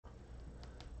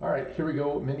All right, here we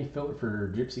go. Mini filler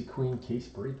for Gypsy Queen case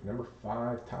break number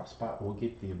 5. Top spot will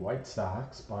get the White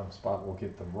Sox. Bottom spot will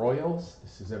get the Royals.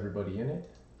 This is everybody in it.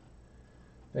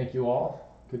 Thank you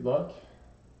all. Good luck.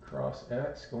 Cross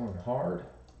X going hard.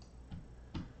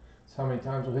 That's how many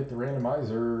times we'll hit the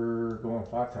randomizer. Going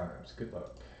 5 times. Good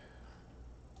luck.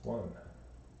 1,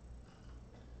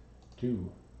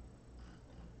 2,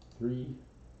 3,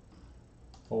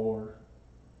 4,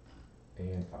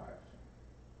 and 5.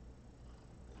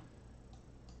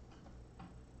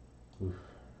 Oof,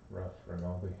 rough,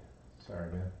 Rinaldi.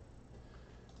 Sorry, man.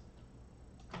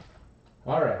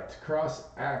 All right, Cross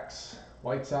X.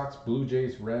 White Sox, Blue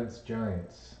Jays, Reds,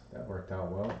 Giants. That worked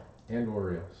out well. And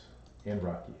Orioles. And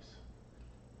Rockies.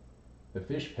 The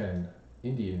Fish Pen,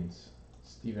 Indians,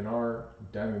 Stephen R.,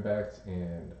 Diamondbacks,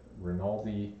 and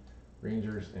Rinaldi,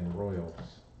 Rangers, and Royals.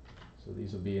 So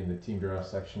these will be in the team draw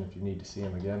section if you need to see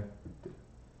them again.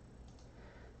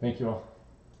 Thank you all.